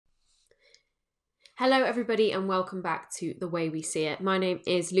Hello everybody and welcome back to The Way We See It. My name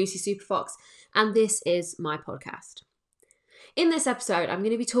is Lucy Superfox and this is my podcast. In this episode, I'm going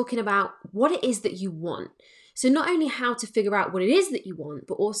to be talking about what it is that you want. So not only how to figure out what it is that you want,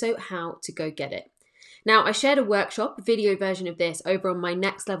 but also how to go get it. Now, I shared a workshop, a video version of this over on my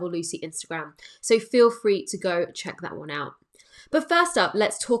Next Level Lucy Instagram. So feel free to go check that one out. But first up,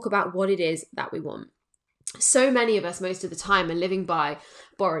 let's talk about what it is that we want. So many of us, most of the time, are living by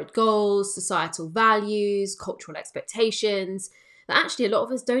borrowed goals, societal values, cultural expectations, that actually a lot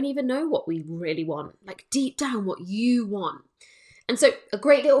of us don't even know what we really want, like deep down what you want. And so a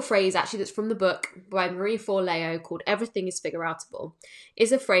great little phrase actually that's from the book by Marie Forleo called Everything is Figure Outable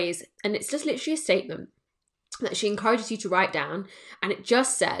is a phrase, and it's just literally a statement that she encourages you to write down, and it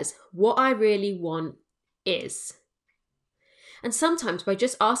just says, what I really want is. And sometimes by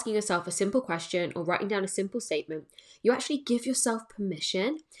just asking yourself a simple question or writing down a simple statement, you actually give yourself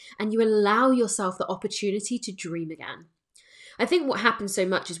permission and you allow yourself the opportunity to dream again. I think what happens so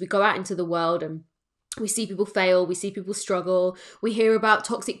much is we go out into the world and we see people fail, we see people struggle, we hear about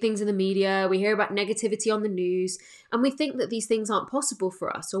toxic things in the media, we hear about negativity on the news, and we think that these things aren't possible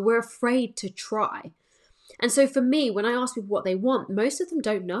for us or we're afraid to try. And so for me, when I ask people what they want, most of them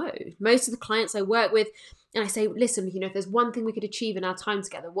don't know. Most of the clients I work with, and I say, listen, if there's one thing we could achieve in our time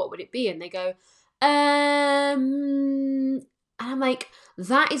together, what would it be? And they go, and I'm like,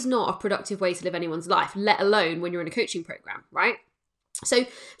 that is not a productive way to live anyone's life, let alone when you're in a coaching program, right? So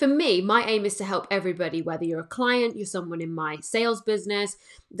for me, my aim is to help everybody, whether you're a client, you're someone in my sales business,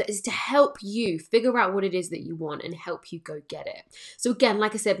 that is to help you figure out what it is that you want and help you go get it. So again,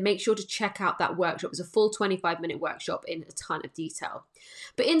 like I said, make sure to check out that workshop. It was a full 25-minute workshop in a ton of detail.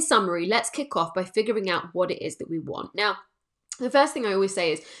 But in summary, let's kick off by figuring out what it is that we want. Now, the first thing I always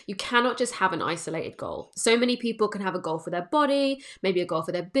say is you cannot just have an isolated goal. So many people can have a goal for their body, maybe a goal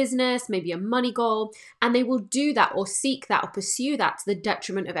for their business, maybe a money goal, and they will do that or seek that or pursue that to the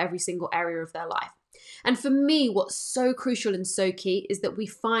detriment of every single area of their life. And for me, what's so crucial and so key is that we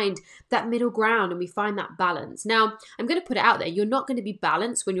find that middle ground and we find that balance. Now, I'm going to put it out there. You're not going to be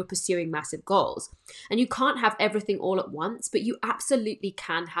balanced when you're pursuing massive goals. And you can't have everything all at once, but you absolutely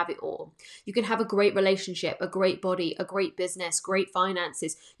can have it all. You can have a great relationship, a great body, a great business, great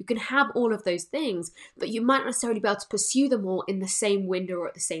finances. You can have all of those things, but you might not necessarily be able to pursue them all in the same window or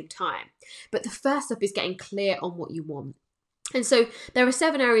at the same time. But the first step is getting clear on what you want. And so there are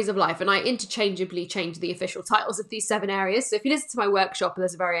 7 areas of life, and I interchangeably change the official titles of these 7 areas. So if you listen to my workshop and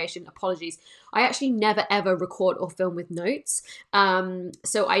there's a variation, apologies. I actually never ever record or film with notes.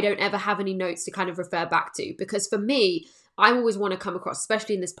 So I don't ever have any notes to kind of refer back to, because for me, I always want to come across,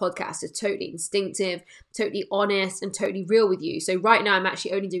 especially in this podcast, as totally instinctive, totally honest, and totally real with you. So right now I'm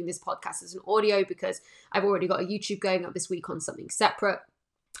actually only doing this podcast as an audio because I've already got a YouTube going up this week on something separate.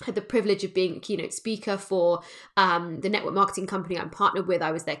 I had the privilege of being a keynote speaker for the network marketing company I'm partnered with.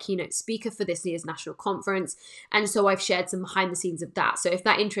 I was their keynote speaker for this year's national conference. And so I've shared some behind the scenes of that. So if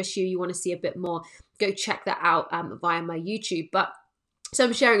that interests you, you want to see a bit more, go check that out via my YouTube. So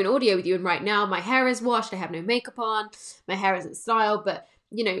I'm sharing an audio with you. And right now my hair is washed. I have no makeup on. My hair isn't styled. But,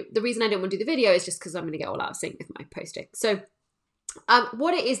 the reason I don't want to do the video is just because I'm going to get all out of sync with my posting. So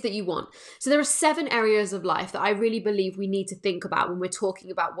what it is that you want. So there are 7 areas of life that I really believe we need to think about when we're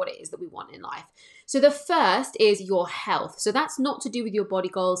talking about what it is that we want in life. So the first is your health. So that's not to do with your body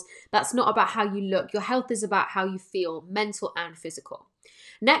goals. That's not about how you look. Your health is about how you feel, mental and physical.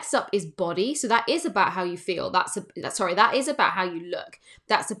 Next up is body. So that is about how you feel. That is about how you look.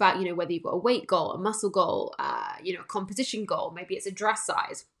 That's about, whether you've got a weight goal, a muscle goal, a composition goal. Maybe it's a dress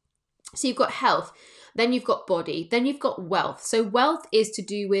size. So you've got health, then you've got body, then you've got wealth. So wealth is to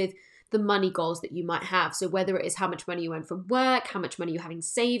do with the money goals that you might have. So whether it is how much money you earn from work, how much money you have in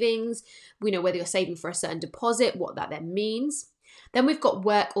savings, whether you're saving for a certain deposit, what that then means. Then we've got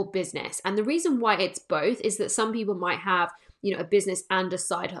work or business. And the reason why it's both is that some people might have, a business and a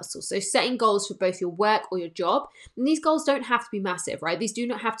side hustle. So setting goals for both your work or your job. And these goals don't have to be massive, right? These do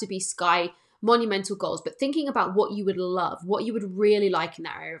not have to be monumental goals, but thinking about what you would love, what you would really like in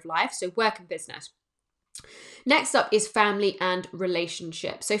that area of life. So work and business. Next up is family and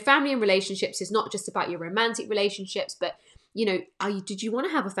relationships. So family and relationships is not just about your romantic relationships, but did you want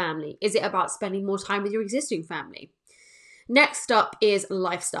to have a family? Is it about spending more time with your existing family? Next up is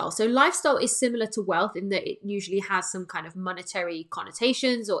lifestyle. So lifestyle is similar to wealth in that it usually has some kind of monetary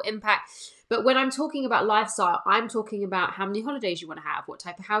connotations or impact. But when I'm talking about lifestyle, I'm talking about how many holidays you want to have, what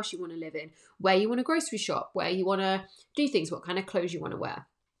type of house you want to live in, where you want to grocery shop, where you want to do things, what kind of clothes you want to wear.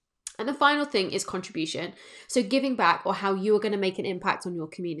 And the final thing is contribution. So giving back, or how you are going to make an impact on your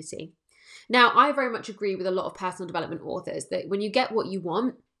community. Now, I very much agree with a lot of personal development authors that when you get what you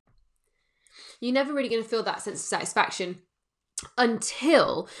want, You're never really going to feel that sense of satisfaction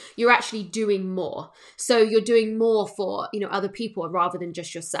until you're actually doing more. So you're doing more for, other people rather than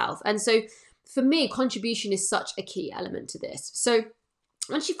just yourself. And so for me, contribution is such a key element to this. So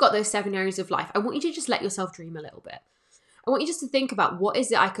once you've got those 7 areas of life, I want you to just let yourself dream a little bit. I want you just to think about what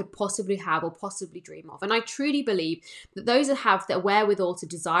is it I could possibly have or possibly dream of. And I truly believe that those that have the wherewithal to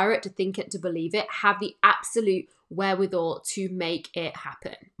desire it, to think it, to believe it, have the absolute wherewithal to make it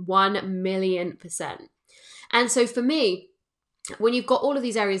happen. 1,000,000%. And so for me, when you've got all of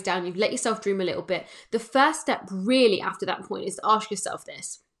these areas down, you've let yourself dream a little bit, the first step really after that point is to ask yourself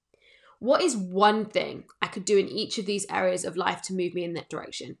this. What is one thing I could do in each of these areas of life to move me in that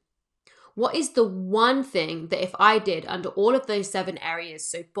direction? What is the one thing that if I did under all of those 7 areas,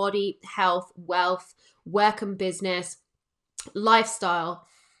 so body, health, wealth, work and business, lifestyle,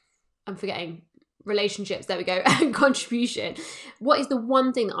 I'm forgetting relationships, there we go, and contribution. What is the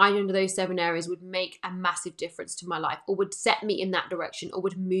one thing that I under those 7 areas would make a massive difference to my life, or would set me in that direction, or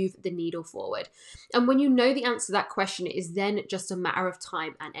would move the needle forward? And when you know the answer to that question, it is then just a matter of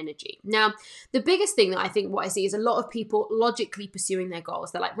time and energy. Now, the biggest thing that I think what I see is a lot of people logically pursuing their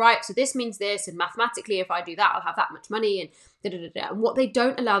goals. They're like, right, so this means this, and mathematically, if I do that, I'll have that much money, and da-da-da-da. And what they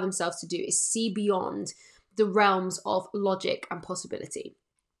don't allow themselves to do is see beyond the realms of logic and possibility.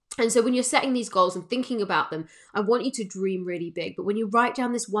 And so when you're setting these goals and thinking about them, I want you to dream really big. But when you write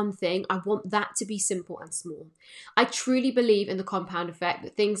down this one thing, I want that to be simple and small. I truly believe in the compound effect,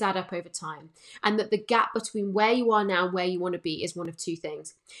 that things add up over time, and that the gap between where you are now and where you want to be is one of 2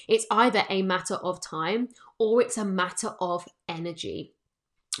 things. It's either a matter of time or it's a matter of energy.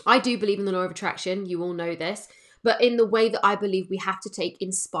 I do believe in the law of attraction. You all know this. But in the way that I believe we have to take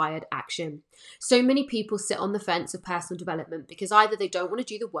inspired action. So many people sit on the fence of personal development because either they don't want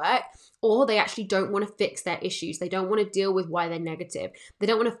to do the work or they actually don't want to fix their issues. They don't want to deal with why they're negative. They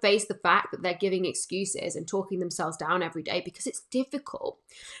don't want to face the fact that they're giving excuses and talking themselves down every day because it's difficult.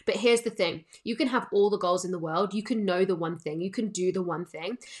 But here's the thing. You can have all the goals in the world. You can know the one thing. You can do the one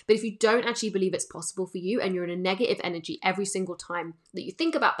thing. But if you don't actually believe it's possible for you and you're in a negative energy every single time that you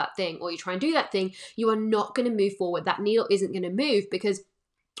think about that thing or you try and do that thing, you are not going to move forward. That needle isn't going to move because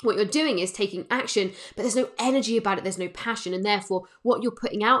what you're doing is taking action, but there's no energy about it. There's no passion. And therefore, what you're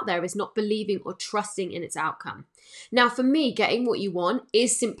putting out there is not believing or trusting in its outcome. Now, for me, getting what you want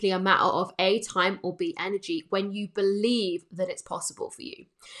is simply a matter of A, time, or B, energy when you believe that it's possible for you.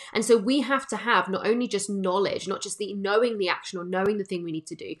 And so we have to have not only just knowledge, not just the knowing the action or knowing the thing we need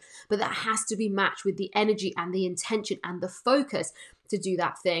to do, but that has to be matched with the energy and the intention and the focus to do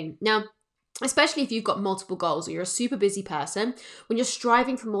that thing. Now, especially if you've got multiple goals or you're a super busy person, when you're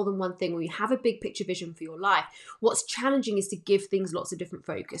striving for more than one thing or you have a big picture vision for your life, what's challenging is to give things lots of different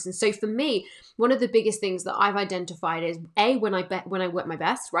focus. And so for me, one of the biggest things that I've identified is when I work my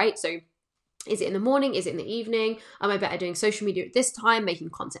best, right? So is it in the morning? Is it in the evening? Am I better doing social media at this time, making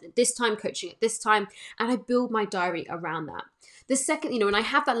content at this time, coaching at this time? And I build my diary around that. The second, and I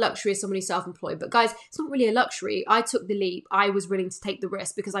have that luxury as someone who's self-employed, but guys, it's not really a luxury. I took the leap. I was willing to take the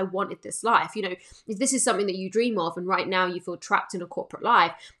risk because I wanted this life. If this is something that you dream of and right now you feel trapped in a corporate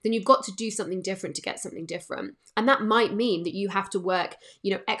life, then you've got to do something different to get something different. And that might mean that you have to work,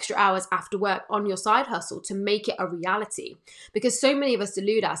 extra hours after work on your side hustle to make it a reality. Because so many of us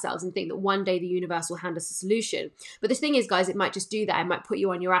delude ourselves and think that one day the universe will hand us a solution. But the thing is, guys, it might just do that. It might put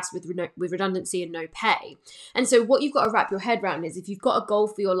you on your ass with redundancy and no pay. And so what you've got to wrap your head around is if you've got a goal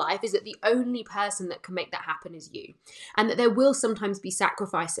for your life, is that the only person that can make that happen is you. And that there will sometimes be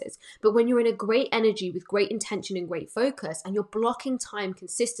sacrifices. But when you're in a great energy with great intention and great focus and you're blocking time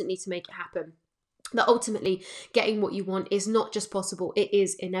consistently to make it happen, that ultimately getting what you want is not just possible, it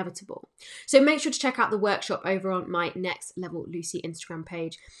is inevitable. So make sure to check out the workshop over on my Next Level Lucy Instagram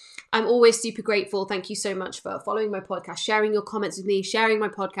page. I'm always super grateful. Thank you so much for following my podcast, sharing your comments with me, sharing my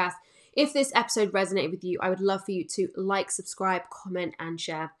podcast. If this episode resonated with you, I would love for you to like, subscribe, comment, and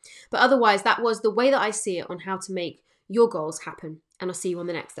share. But otherwise, that was the way that I see it on how to make your goals happen. And I'll see you on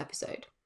the next episode.